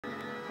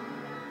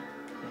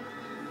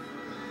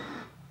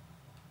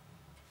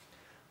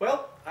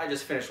I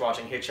just finished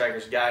watching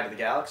Hitchhiker's Guide to the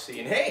Galaxy,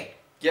 and hey,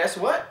 guess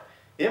what?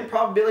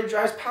 Improbability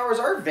Drive's powers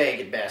are vague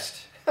at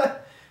best.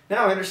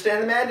 Now I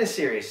understand the Madness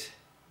series.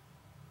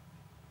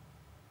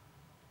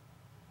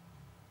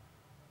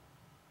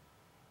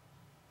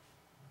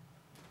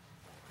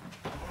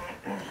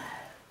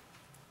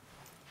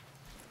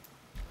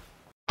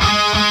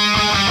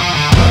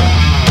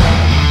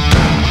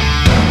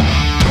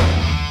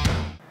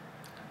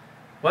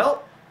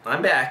 Well,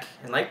 I'm back,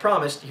 and like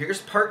promised,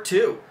 here's part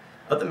 2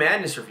 of the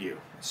Madness review.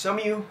 Some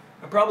of you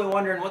are probably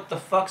wondering what the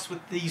fuck's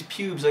with these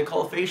pubes I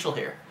call facial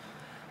hair.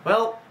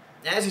 Well,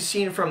 as you've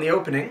seen from the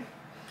opening,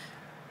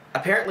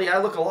 apparently I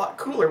look a lot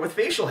cooler with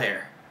facial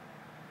hair.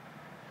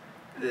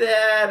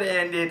 That,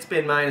 and it's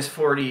been minus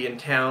 40 in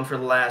town for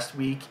the last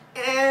week,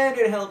 and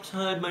it helps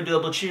hide my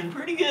double chin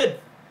pretty good.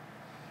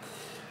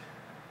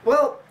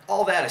 Well,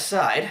 all that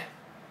aside,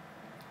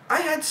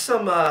 I had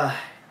some,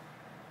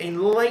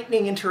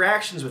 enlightening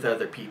interactions with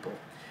other people.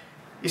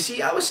 You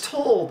see, I was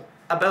told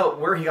about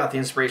where he got the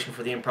inspiration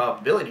for the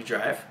Improbability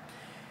Drive,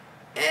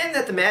 and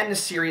that the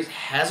Madness series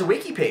has a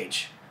wiki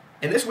page.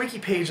 And this wiki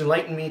page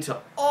enlightened me to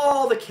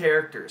all the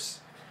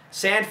characters.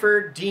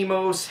 Sanford,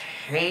 Demos,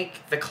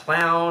 Hank, the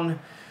Clown,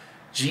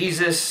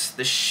 Jesus,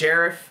 the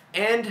Sheriff,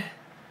 and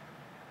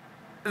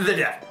the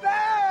Devil.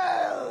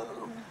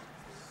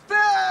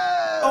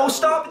 Oh,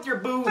 stop with your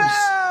boobs!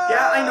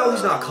 Yeah, I know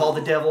he's not called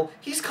the Devil,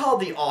 he's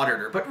called the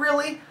Auditor, but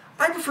really,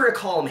 I prefer to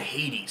call him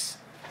Hades.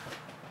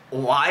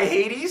 Why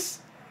Hades?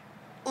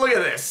 Look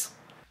at this.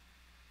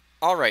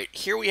 Alright,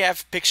 here we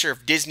have a picture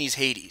of Disney's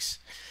Hades.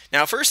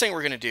 Now, first thing we're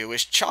going to do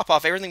is chop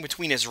off everything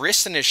between his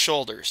wrists and his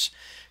shoulders.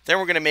 Then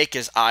we're going to make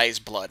his eyes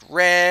blood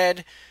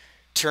red,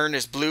 turn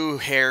his blue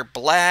hair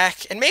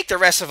black, and make the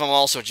rest of him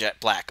also jet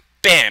black.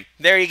 Bam!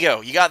 There you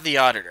go, you got the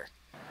Auditor.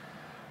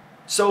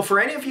 So for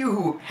any of you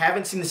who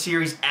haven't seen the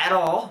series at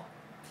all,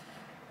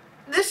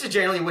 this is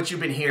generally what you've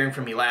been hearing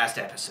from me last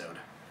episode.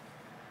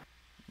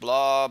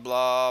 Blah,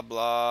 blah,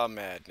 blah,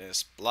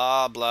 madness.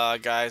 Blah, blah,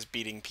 guys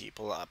beating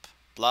people up.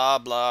 Blah,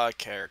 blah,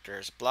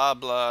 characters. Blah,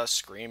 blah,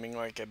 screaming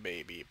like a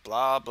baby.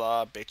 Blah,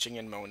 blah, bitching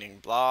and moaning.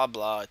 Blah,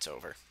 blah, it's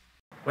over.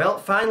 Well,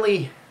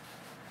 finally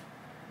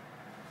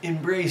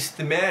embrace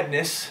the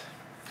madness.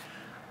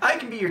 I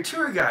can be your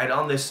tour guide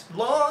on this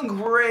long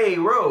gray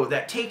road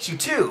that takes you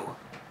to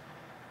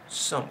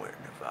somewhere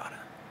in Nevada.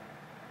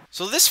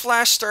 So this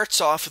flash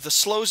starts off with a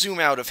slow zoom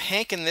out of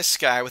Hank and this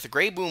guy with a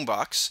gray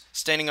boombox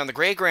standing on the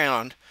gray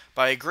ground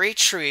by a gray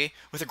tree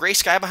with a gray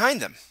sky behind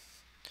them.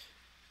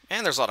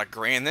 And there's a lot of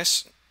gray in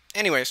this.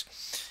 Anyways,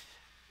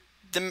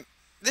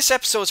 this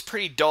episode is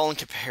pretty dull in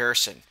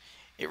comparison.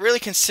 It really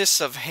consists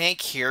of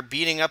Hank here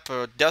beating up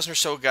a dozen or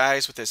so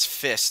guys with his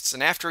fists,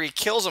 and after he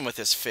kills them with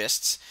his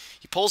fists,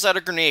 he pulls out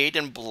a grenade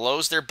and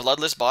blows their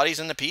bloodless bodies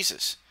into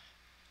pieces.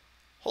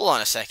 Hold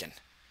on a second.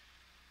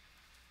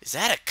 Is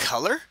that a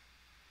color?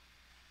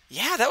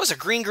 Yeah, that was a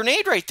green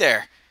grenade right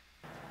there.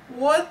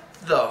 What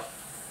the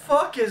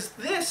fuck is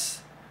this?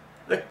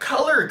 The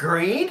color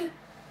green?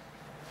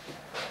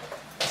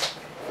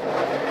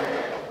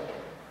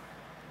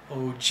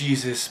 Oh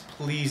Jesus,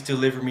 please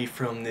deliver me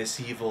from this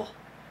evil.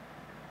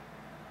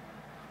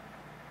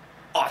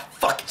 Oh,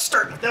 fuck, it's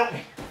starting without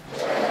me.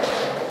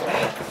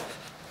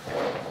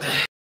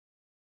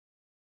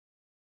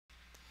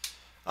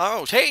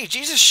 Oh, hey,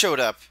 Jesus showed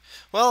up.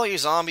 Well, he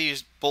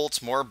zombies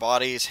bolts more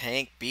bodies,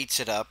 Hank beats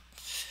it up.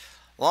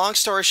 Long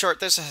story short,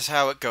 this is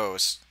how it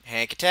goes.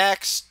 Hank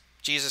attacks,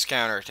 Jesus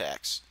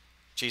counterattacks.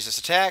 Jesus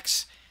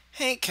attacks,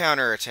 Hank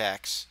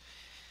counterattacks.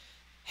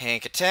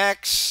 Hank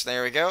attacks,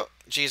 there we go.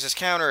 Jesus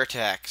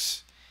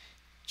counterattacks.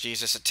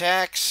 Jesus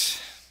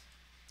attacks,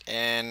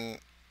 and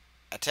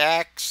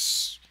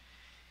attacks.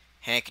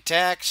 Hank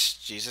attacks,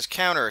 Jesus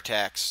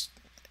counterattacks.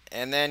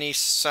 And then he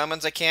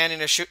summons a cannon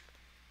to shoot.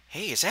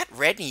 Hey, is that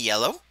red and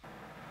yellow?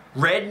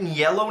 Red and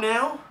yellow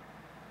now?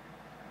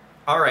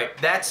 Alright,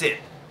 that's it.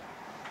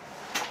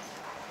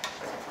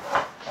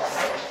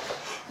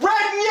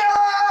 Red and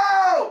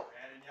yellow!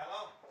 Red and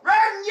yellow!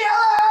 Red and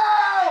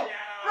yellow!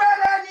 Red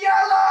and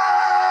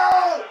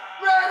yellow!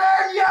 Red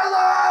and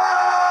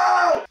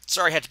yellow!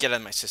 Sorry, I had to get out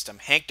of my system.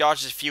 Hank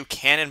dodges a few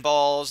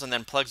cannonballs and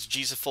then plugs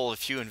Jesus full of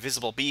a few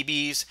invisible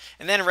BBs,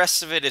 and then the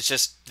rest of it is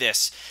just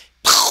this.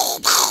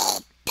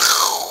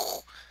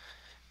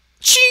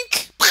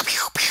 Chink!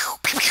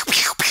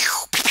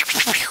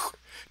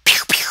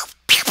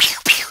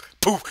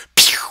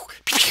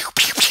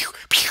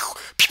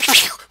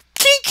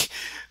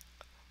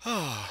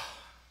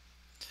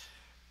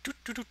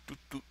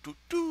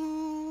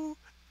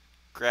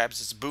 Grabs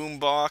his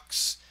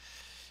boombox,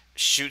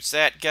 shoots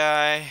that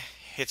guy,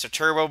 hits a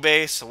turbo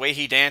bass, the way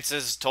he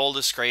dances, total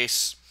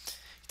disgrace.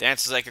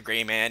 Dances like a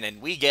gray man,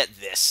 and we get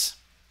this.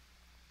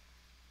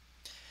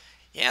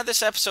 Yeah,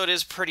 this episode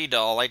is pretty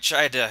dull. I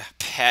tried to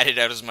pad it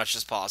out as much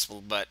as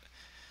possible, but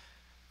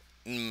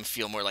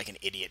feel more like an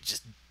idiot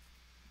just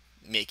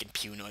making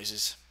pew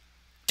noises.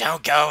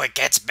 Don't go, it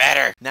gets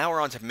better! Now we're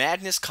on to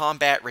Madness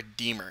Combat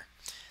Redeemer.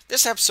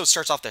 This episode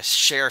starts off the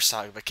Cher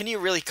saga, but can you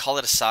really call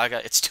it a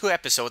saga? It's 2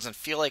 episodes and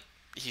feel like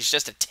he's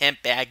just a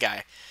temp bad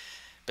guy.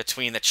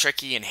 between the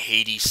Tricky and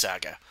Hades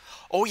saga.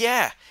 Oh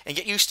yeah, and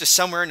get used to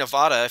Somewhere in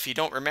Nevada. If you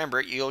don't remember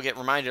it, you'll get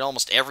reminded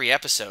almost every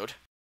episode.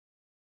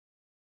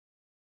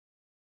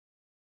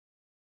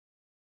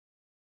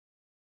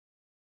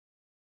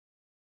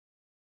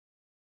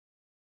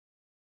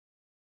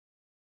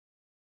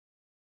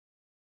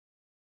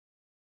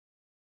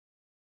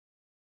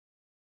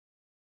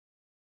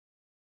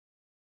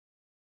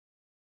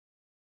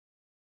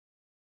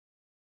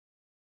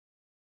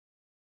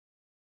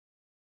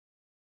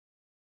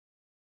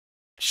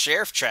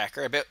 Sheriff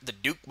Tracker, I bet the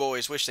Duke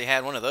boys wish they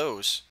had one of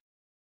those.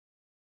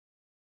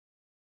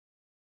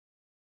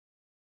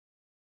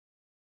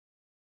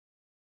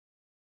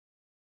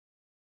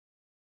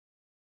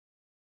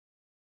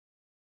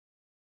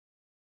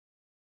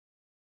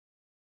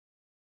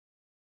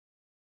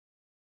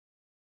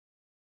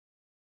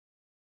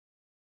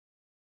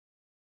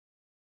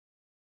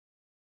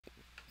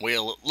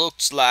 Well, it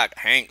looks like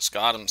Hank's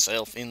got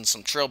himself in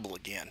some trouble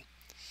again.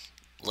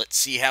 Let's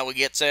see how he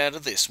gets out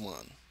of this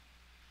one.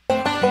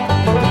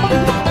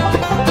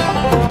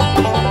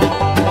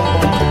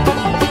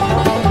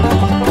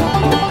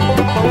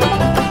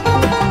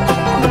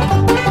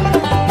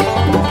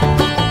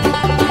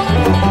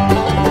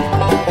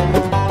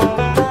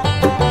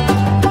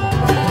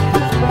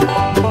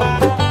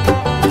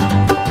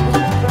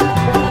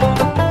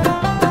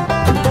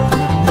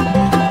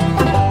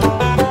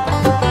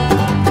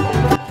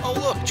 Oh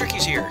look,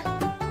 Tricky's here.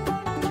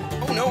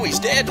 Oh no, he's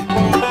dead.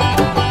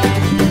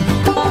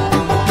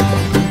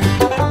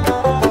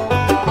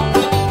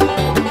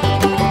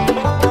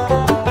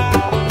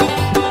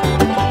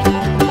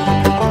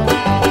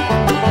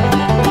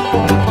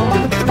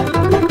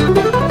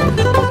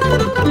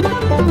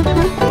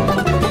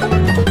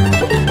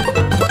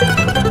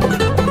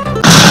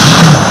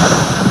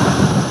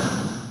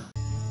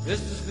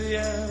 This is the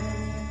end,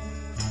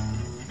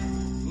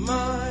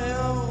 my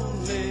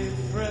only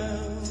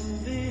friend,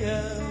 the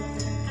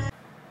end.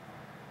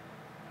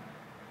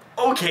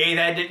 Okay,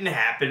 that didn't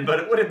happen, but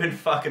it would have been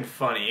fucking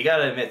funny. You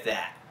gotta admit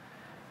that.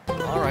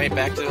 Alright,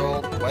 back to the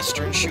old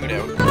Western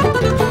shootout.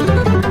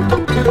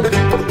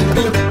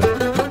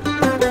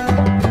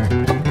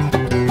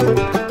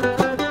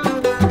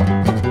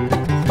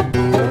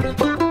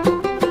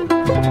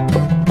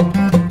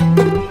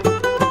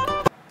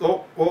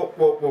 Whoa, whoa,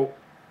 whoa, whoa.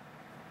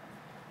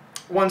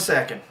 1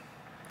 second.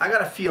 I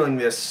got a feeling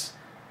this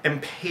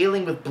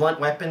impaling with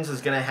blunt weapons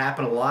is gonna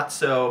happen a lot,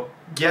 so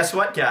guess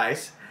what,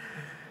 guys?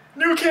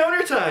 New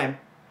counter time!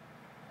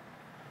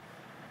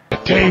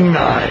 Dang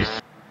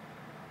nice.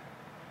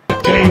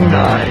 Dang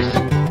nice.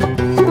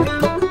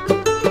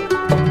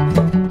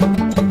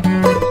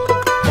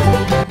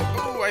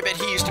 Ooh, I bet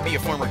he used to be a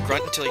former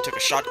grunt until he took a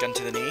shotgun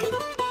to the knee.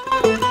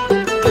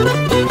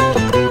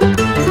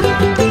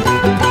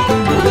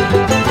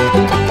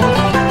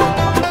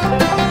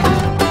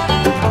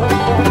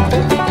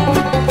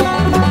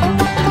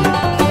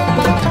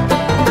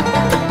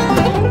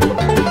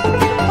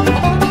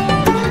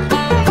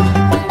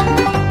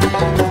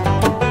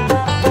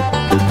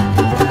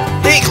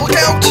 Hank, look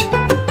out!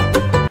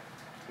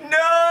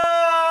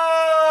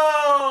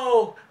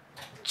 No!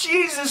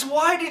 Jesus,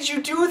 why did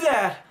you do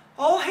that?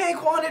 All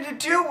Hank wanted to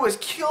do was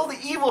kill the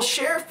evil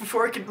sheriff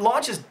before he could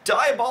launch his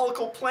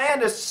diabolical plan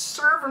to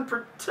serve and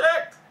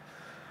protect.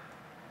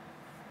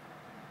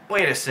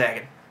 Wait a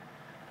second.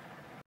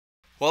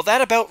 Well,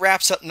 that about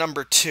wraps up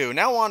number 2.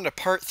 Now on to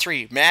part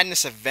 3,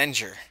 Madness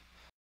Avenger.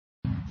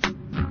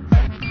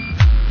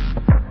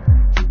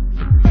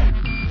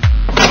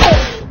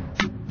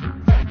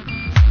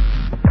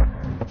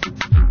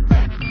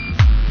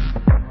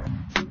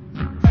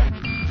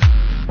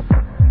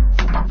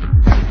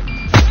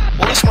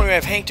 Well, this one we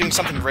have Hank doing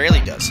something rarely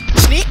does.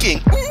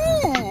 Sneaking!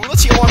 Ooh!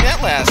 Let's see how long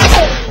that lasts.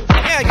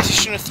 Yeah, I guess you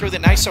shouldn't have threw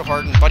that knife so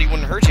hard and Buddy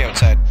wouldn't hurt you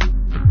outside.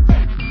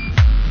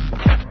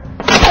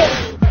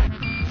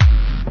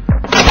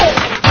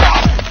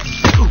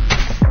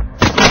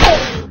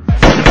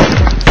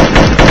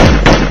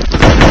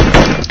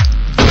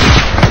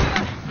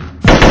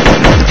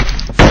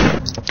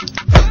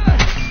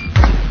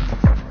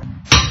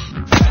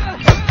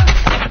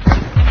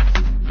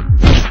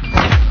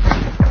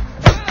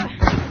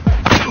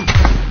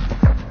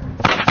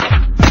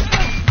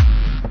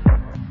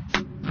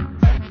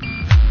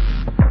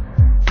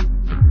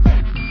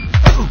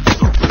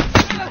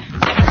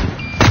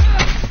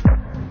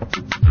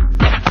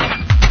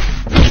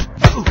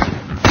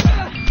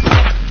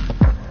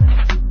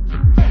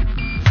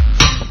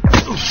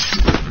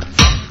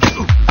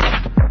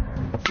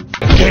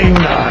 Dang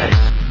nice.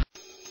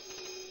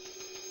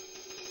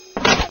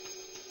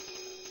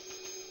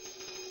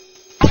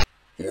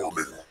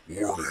 Warning,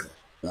 warning.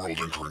 World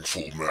entering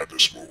full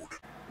madness mode.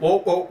 Whoa,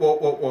 whoa, whoa,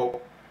 whoa,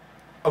 whoa.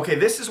 Okay,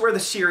 this is where the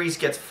series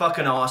gets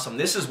fucking awesome.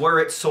 This is where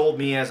it sold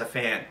me as a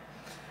fan.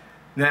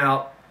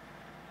 Now,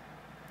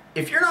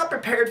 if you're not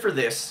prepared for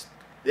this,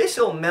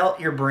 this'll melt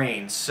your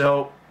brains.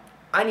 So,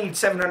 I need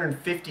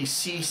 750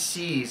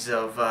 cc's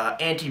of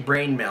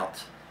anti-brain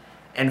melt.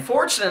 And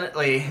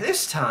fortunately,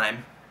 this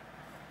time,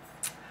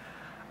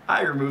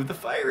 I removed the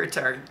fire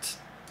retardant.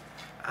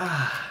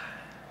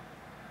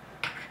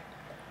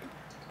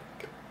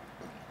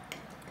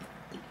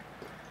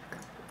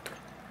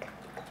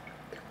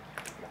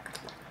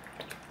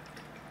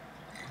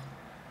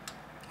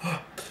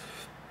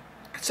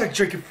 It's like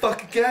drinking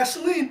fucking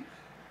gasoline.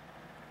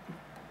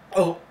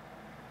 Oh.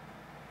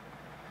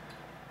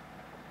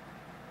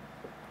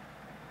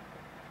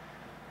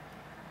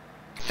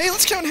 Hey,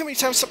 let's count how many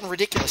times something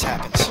ridiculous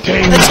happens.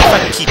 Game Let's see if I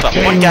can night. keep up.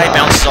 Game One guy night.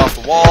 bounces off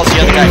the walls, the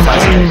other guy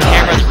flies into the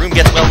camera, the room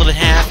gets welded in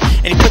half,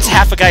 and he puts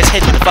half a guy's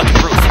head through the fucking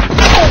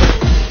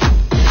roof.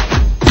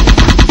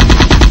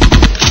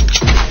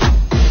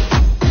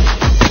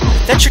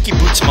 That tricky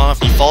boots him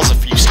off and he falls a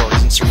few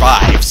stories and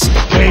survives.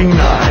 Game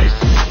night.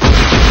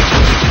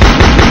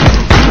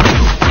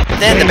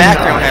 Then the Game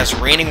background night. has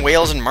raining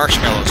whales and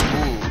marshmallows.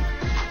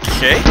 Ooh.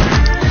 Okay.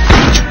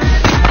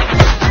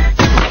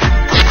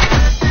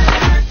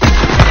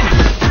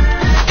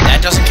 That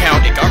doesn't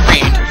count, it got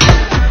rained.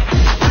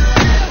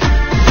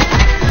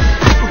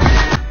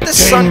 The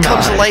sun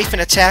comes to night. life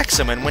and attacks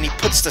him, and when he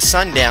puts the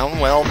sun down,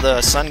 well,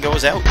 the sun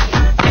goes out.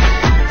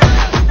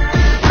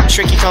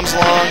 Tricky comes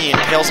along, he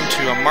impales him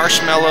to a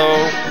marshmallow.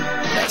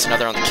 That's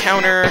another on the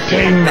counter.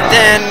 Game And night.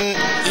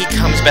 then he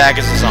comes back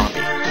as a zombie.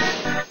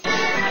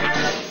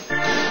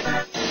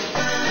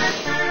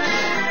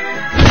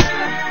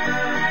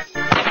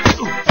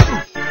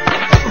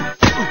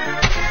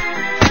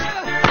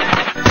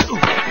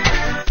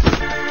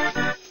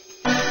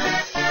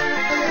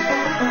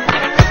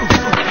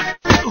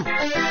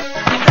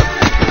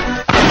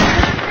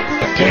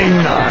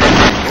 Game night.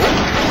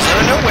 Comes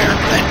out of nowhere.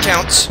 That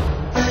counts.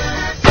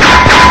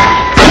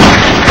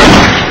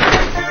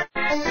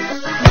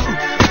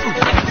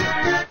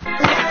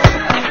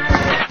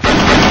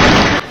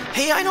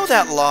 Hey, I know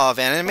that law of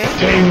anime.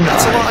 Game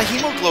That's a night. law of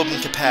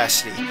hemoglobin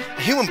capacity.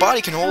 A human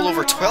body can hold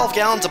over 12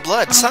 gallons of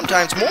blood,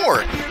 sometimes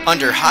more,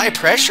 under high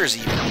pressures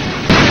even.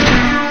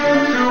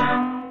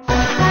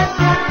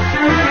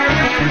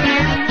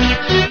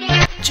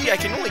 Gee, I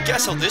can only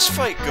guess how this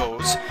fight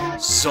goes.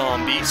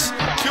 Zombies,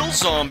 kill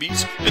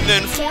zombies, and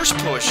then force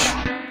push.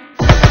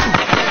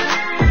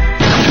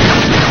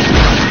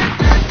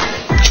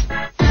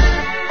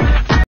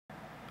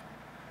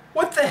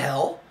 What the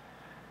hell?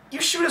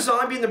 You shoot a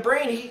zombie in the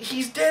brain,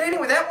 he's dead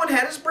anyway. That one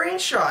had his brain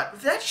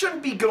shot. That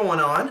shouldn't be going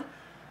on.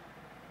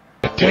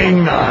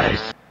 Game night.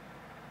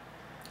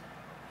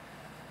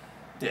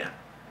 Yeah.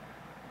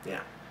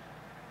 Yeah.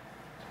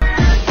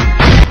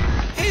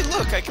 Hey,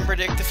 look, I can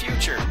predict the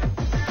future.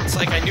 It's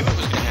like I knew it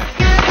was gonna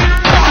happen.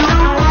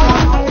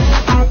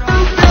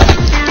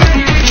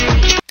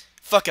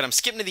 Fuck it, I'm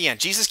skipping to the end.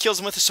 Jesus kills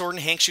him with a sword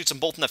and Hank shoots him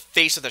both in the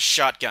face with a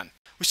shotgun.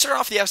 We start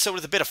off the episode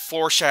with a bit of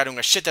foreshadowing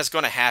of shit that's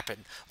gonna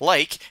happen.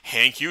 Like,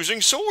 Hank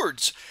using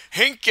swords,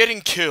 Hank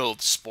getting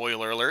killed,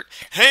 spoiler alert,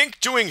 Hank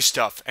doing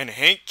stuff, and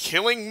Hank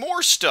killing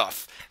more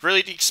stuff.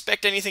 Really, do you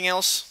expect anything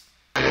else?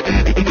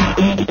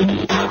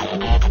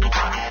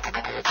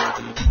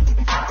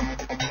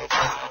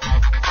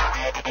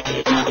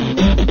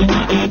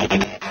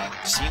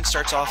 The scene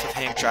starts off with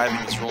Hank driving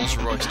his Rolls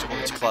Royce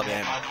towards Club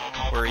M,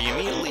 where he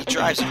immediately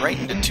drives right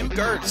into two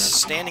guards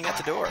standing at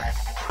the door.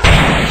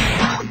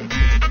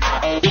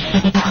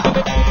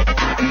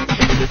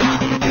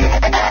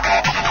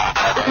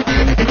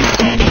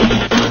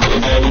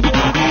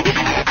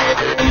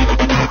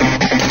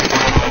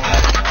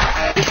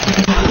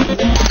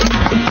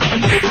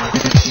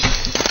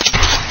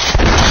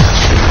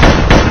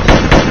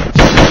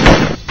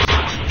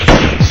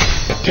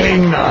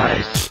 Game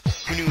night.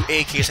 Who knew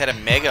AKs had a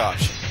mega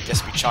option?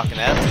 Guess we'd be chalking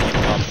that up to the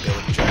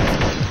improbability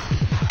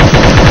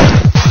drive.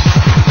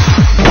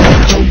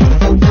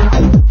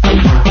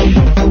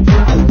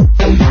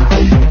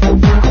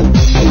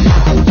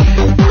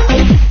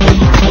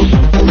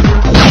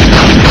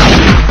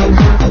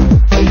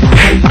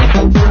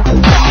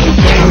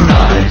 Game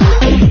night.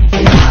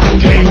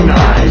 Game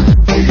night.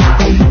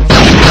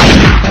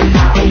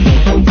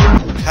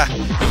 Ha!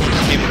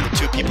 He came with the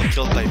two people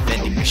killed by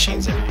vending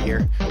machines every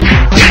year.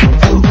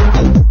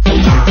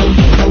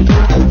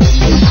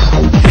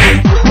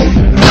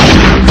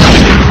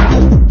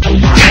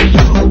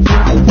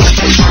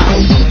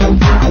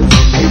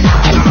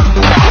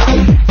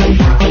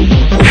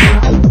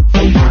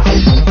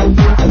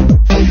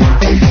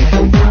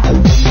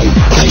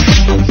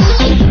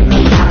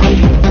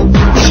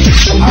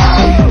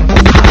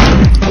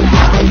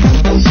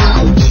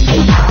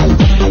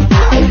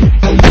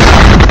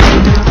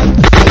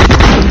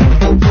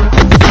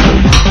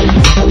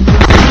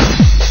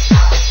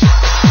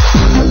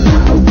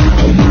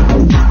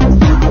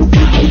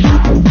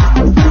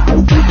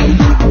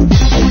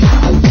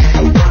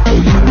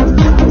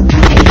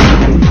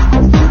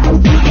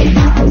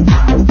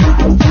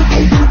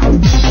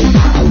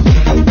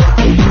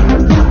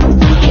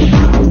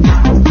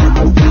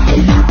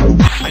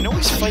 I know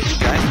he's fighting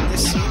guys in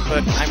this scene,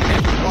 but I've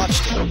never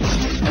watched it.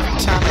 Every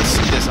time I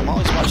see this, I'm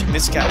always watching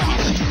this guy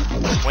here.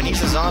 When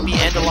he's a zombie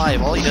and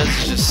alive, all he does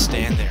is just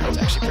stand there. It's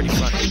actually pretty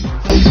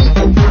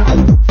funny.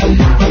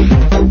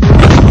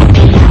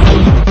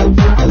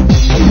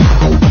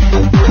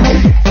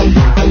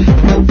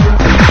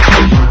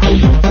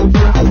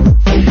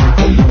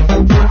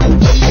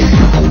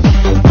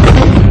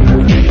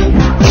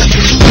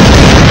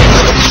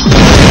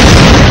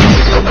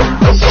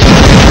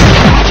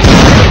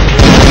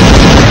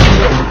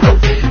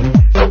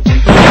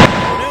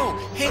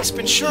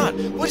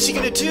 is he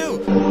gonna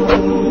do?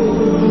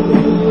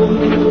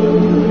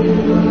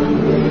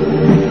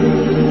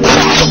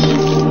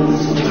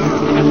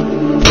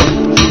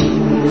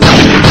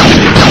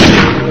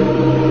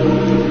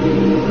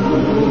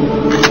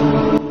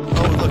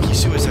 Oh, look, he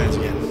suicides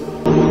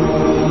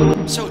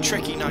again. So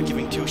tricky, not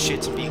giving two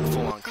shits and being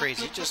full on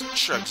crazy. He just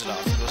shrugs it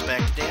off and goes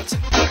back to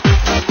dancing.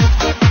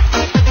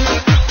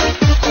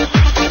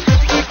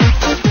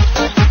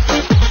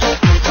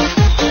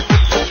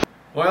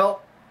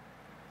 Well,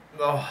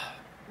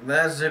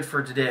 that's it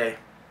for today.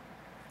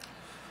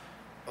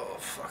 Oh,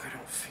 fuck, I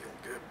don't feel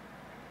good.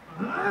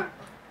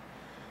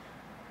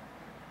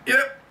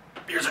 Yep,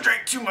 here's a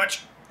drink too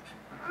much.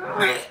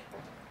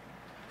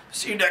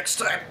 See you next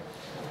time.